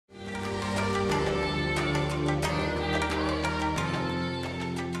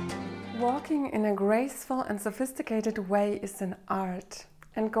Walking in a graceful and sophisticated way is an art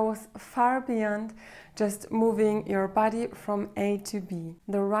and goes far beyond just moving your body from A to B.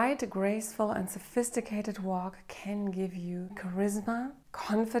 The right graceful and sophisticated walk can give you charisma,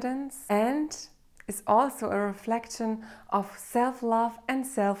 confidence, and is also a reflection of self-love and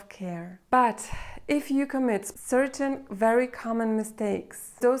self-care. But if you commit certain very common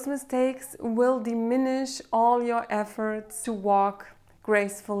mistakes, those mistakes will diminish all your efforts to walk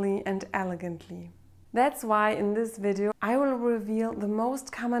gracefully and elegantly. That's why in this video I will reveal the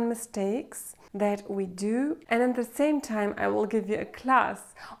most common mistakes that we do, and at the same time I will give you a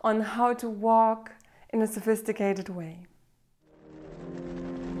class on how to walk in a sophisticated way.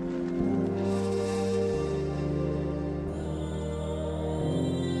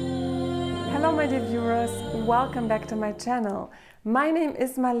 Hello my dear viewers, welcome back to my channel. My name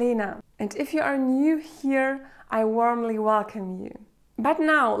is Malena, and if you are new here, I warmly welcome you. But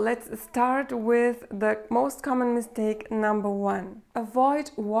now let's start with the most common mistake number 1. Avoid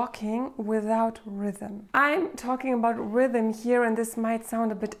walking without rhythm. I'm talking about rhythm here, and this might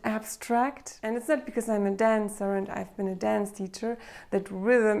sound a bit abstract, and it's not because I'm a dancer and I've been a dance teacher that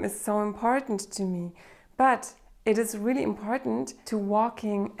rhythm is so important to me, but it is really important to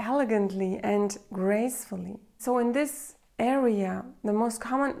walking elegantly and gracefully. So in this area, the most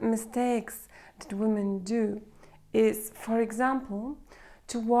common mistakes that women do is, for example,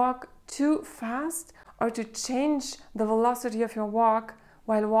 to walk too fast or to change the velocity of your walk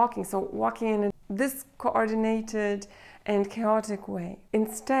while walking. So walking in a discoordinated and chaotic way.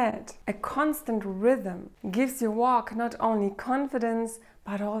 Instead, a constant rhythm gives your walk not only confidence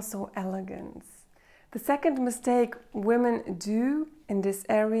but also elegance. The second mistake women do in this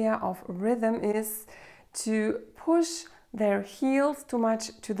area of rhythm is to push their heels too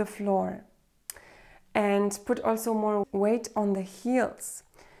much to the floor and put also more weight on the heels,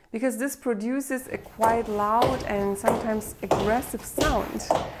 because this produces a quite loud and sometimes aggressive sound.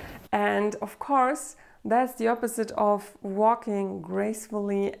 And of course, that's the opposite of walking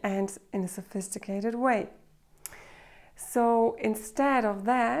gracefully and in a sophisticated way. So instead of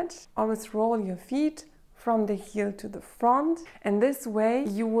that, always roll your feet from the heel to the front, and this way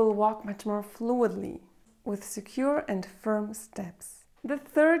you will walk much more fluidly with secure and firm steps. The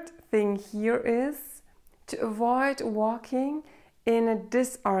third thing here is to avoid walking in a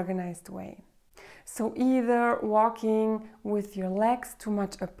disorganized way. So either walking with your legs too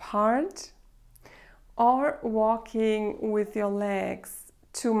much apart or walking with your legs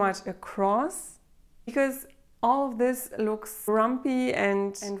too much across, because all of this looks grumpy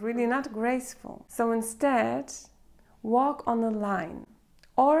and really not graceful. So instead, walk on a line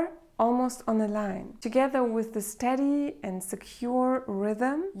or almost on a line. Together with the steady and secure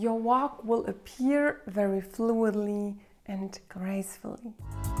rhythm, your walk will appear very fluidly and gracefully.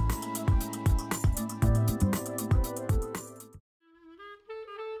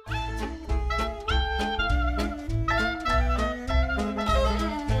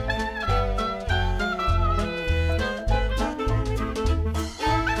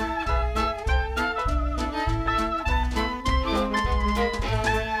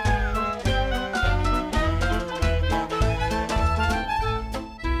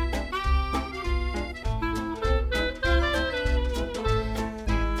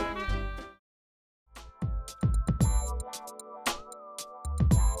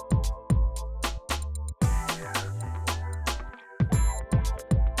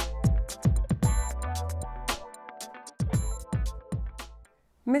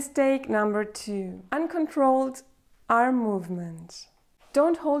 Mistake number 2, uncontrolled arm movement.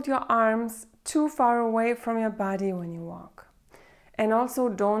 Don't hold your arms too far away from your body when you walk. And also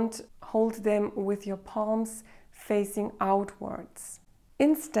don't hold them with your palms facing outwards.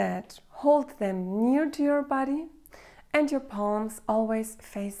 Instead, hold them near to your body and your palms always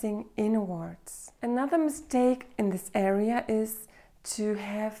facing inwards. Another mistake in this area is to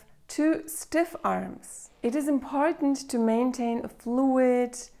have too stiff arms. It is important to maintain a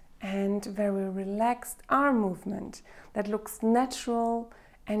fluid and very relaxed arm movement that looks natural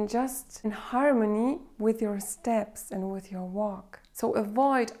and just in harmony with your steps and with your walk. So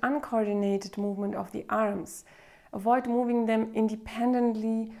avoid uncoordinated movement of the arms. Avoid moving them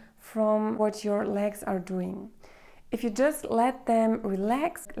independently from what your legs are doing. If you just let them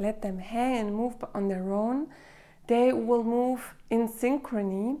relax, let them hang and move on their own, they will move in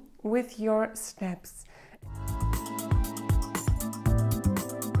synchrony with your steps.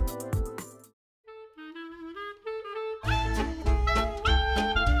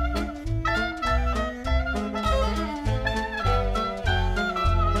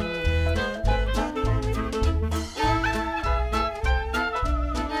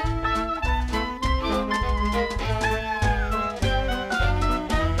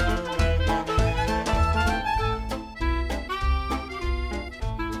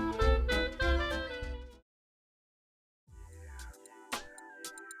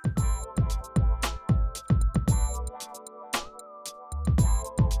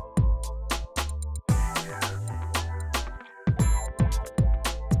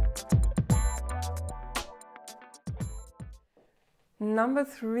 Number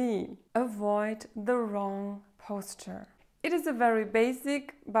 3, avoid the wrong posture. It is a very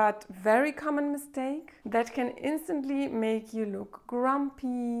basic but very common mistake that can instantly make you look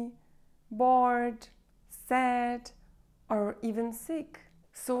grumpy, bored, sad, or even sick.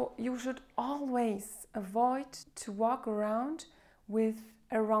 So you should always avoid to walk around with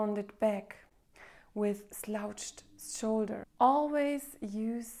a rounded back, with slouched shoulder. Always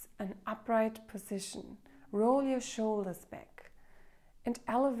use an upright position. Roll your shoulders back and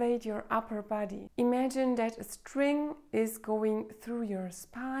elevate your upper body. Imagine that a string is going through your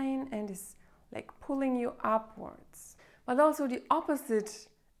spine and is like pulling you upwards. But also the opposite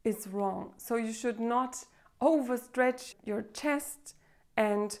is wrong. So you should not overstretch your chest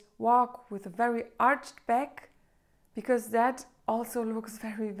and walk with a very arched back, because that also looks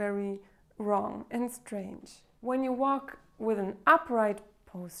very, very wrong and strange. When you walk with an upright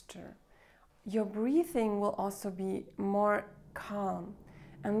posture, your breathing will also be more calm,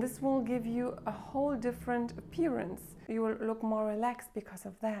 and this will give you a whole different appearance. You will look more relaxed because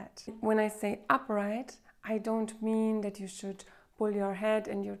of that. When I say upright, I don't mean that you should pull your head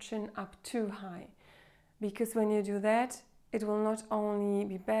and your chin up too high, because when you do that, it will not only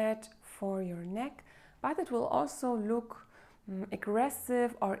be bad for your neck, but it will also look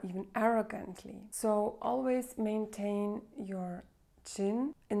aggressive or even arrogantly. So always maintain your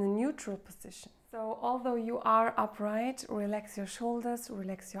chin in a neutral position. So although you are upright, relax your shoulders,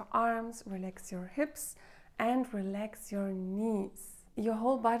 relax your arms, relax your hips, and relax your knees. Your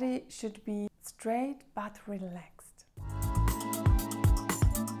whole body should be straight but relaxed.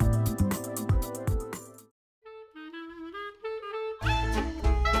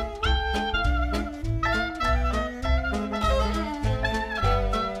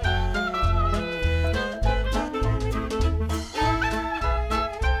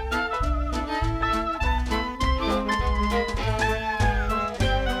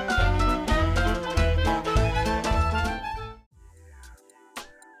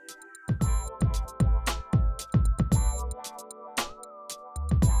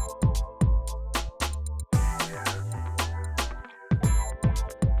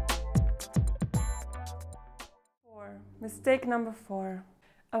 Mistake number 4,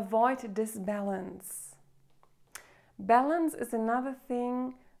 avoid disbalance. Balance is another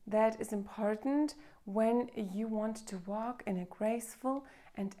thing that is important when you want to walk in a graceful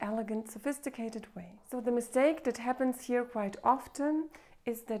and elegant, sophisticated way. So the mistake that happens here quite often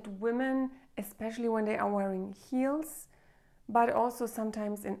is that women, especially when they are wearing heels, but also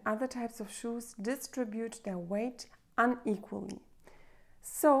sometimes in other types of shoes, distribute their weight unequally.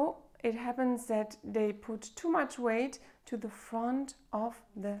 So it happens that they put too much weight to the front of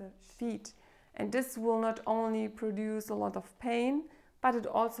the feet. And this will not only produce a lot of pain, but it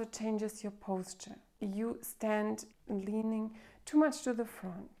also changes your posture. You stand leaning too much to the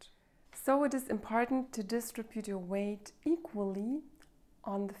front. So it is important to distribute your weight equally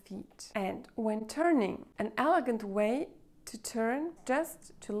on the feet. And when turning, an elegant way to turn,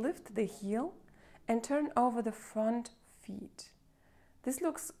 just to lift the heel and turn over the front feet. This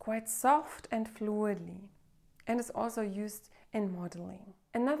looks quite soft and fluidly and is also used in modeling.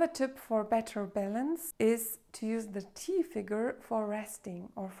 Another tip for better balance is to use the T figure for resting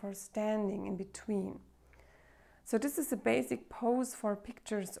or for standing in between. So this is a basic pose for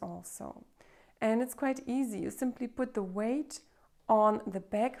pictures also. And it's quite easy. You simply put the weight on the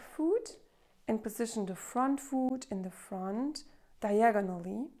back foot and position the front foot in the front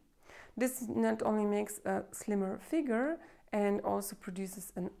diagonally. This not only makes a slimmer figure and also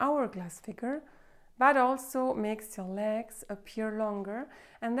produces an hourglass figure, but also makes your legs appear longer,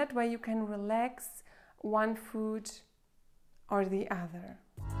 and that way you can relax one foot or the other.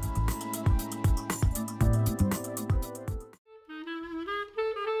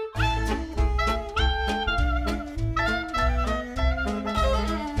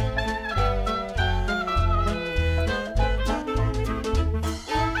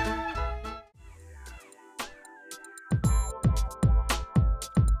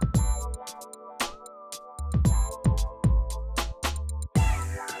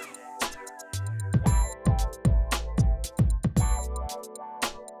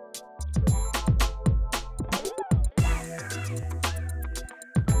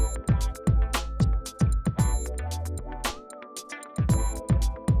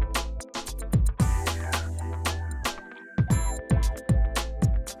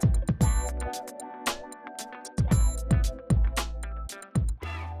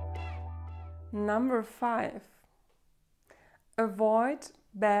 Number 5, avoid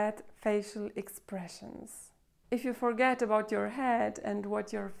bad facial expressions. If you forget about your head and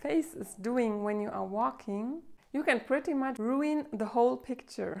what your face is doing when you are walking, you can pretty much ruin the whole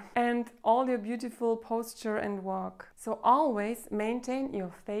picture and all your beautiful posture and walk. So always maintain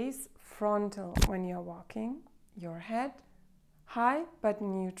your face frontal when you're walking, your head high but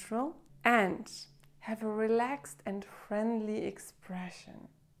neutral, and have a relaxed and friendly expression.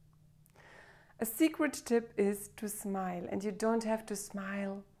 A secret tip is to smile, and you don't have to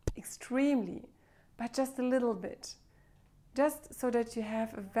smile extremely, but just a little bit. Just so that you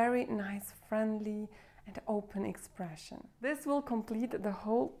have a very nice, friendly and open expression. This will complete the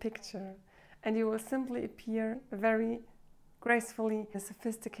whole picture, and you will simply appear very gracefully in a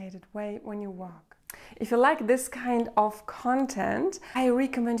sophisticated way when you walk. If you like this kind of content, I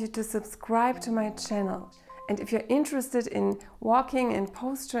recommend you to subscribe to my channel. And if you're interested in walking and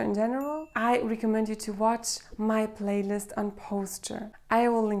posture in general, I recommend you to watch my playlist on posture. I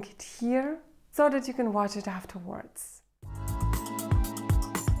will link it here so that you can watch it afterwards.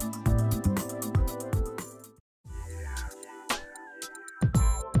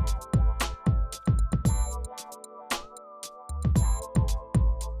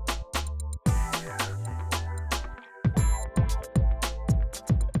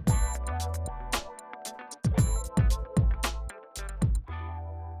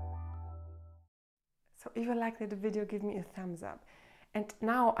 So if you liked the video, give me a thumbs up. And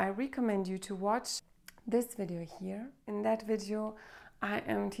now I recommend you to watch this video here. In that video, I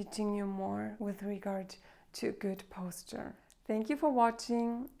am teaching you more with regard to good posture. Thank you for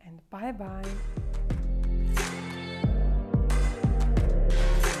watching, and bye bye.